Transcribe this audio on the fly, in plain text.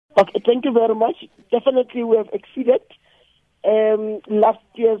Okay, thank you very much. Definitely we have exceeded last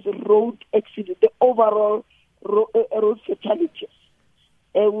year's road accident, the overall road fatalities.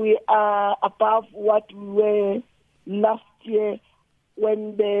 We are above what we were last year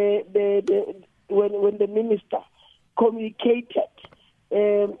when when the minister communicated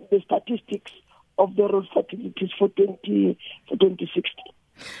the statistics of the road fatalities for 2016.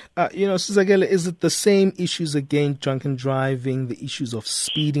 Sizakele, is it the same issues again, drunken driving, the issues of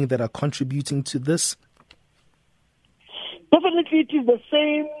speeding that are contributing to this? Definitely it is the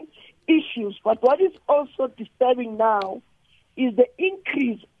same issues, but what is also disturbing now is the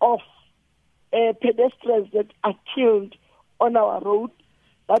increase of pedestrians that are killed on our road.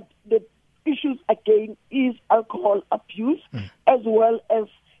 But the issues again is alcohol abuse, as well as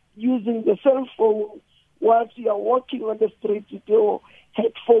using the cell phone whilst you are walking on the street with your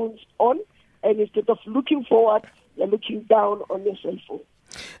headphones on, and instead of looking forward, you're looking down on your cell phone.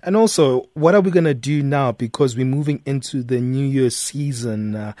 And also, what are we going to do now, because we're moving into the New Year's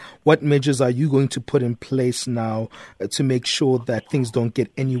season? What measures are you going to put in place now to make sure that things don't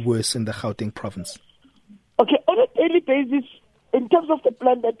get any worse in the Gauteng province? Okay, on a daily basis, in terms of the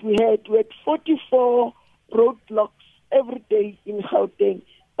plan that we had 44 roadblocks every day in Gauteng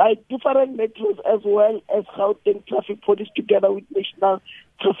by different metros as well as Gauteng Traffic Police together with National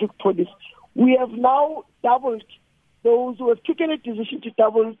Traffic Police. We have now doubled those who have taken a decision to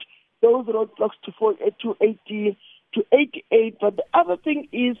double those roadblocks to 88. But the other thing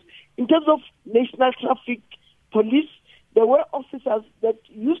is, in terms of National Traffic Police, there were officers that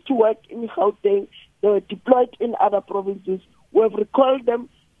used to work in Gauteng, they were deployed in other provinces. We have recalled them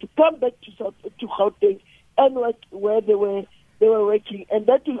to come back to Gauteng and work where they were working, and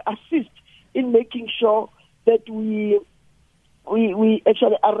that will assist in making sure that we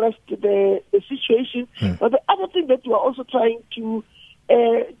actually arrest the situation. But the other thing that we are also trying to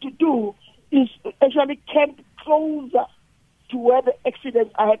do is actually camp closer to where the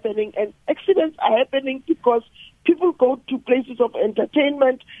accidents are happening. And accidents are happening because people go to places of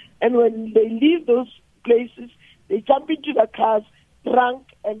entertainment, and when they leave those places, they jump into the cars drunk,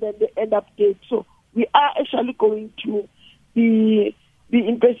 and then they end up dead. So we are actually going to be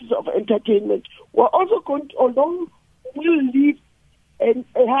in places of entertainment. We're also going to, although we'll leave a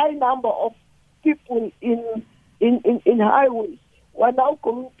high number of people in highways, we're now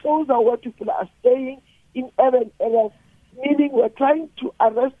going closer where people are staying in urban areas, meaning we're trying to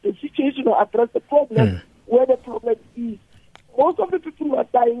arrest the situation or address the problem where the problem is. Most of the people who are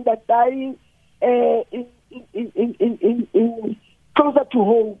dying in closer to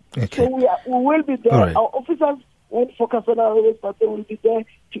home. Okay. So we will be there. Right. Our officers won't focus on our areas, but they will be there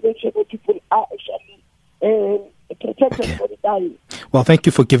to make sure that people are actually protected for the dying. Well, thank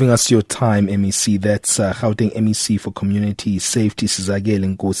you for giving us your time, MEC. That's Gauteng MEC for Community Safety,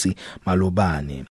 Sizakele Nkosi Malobane.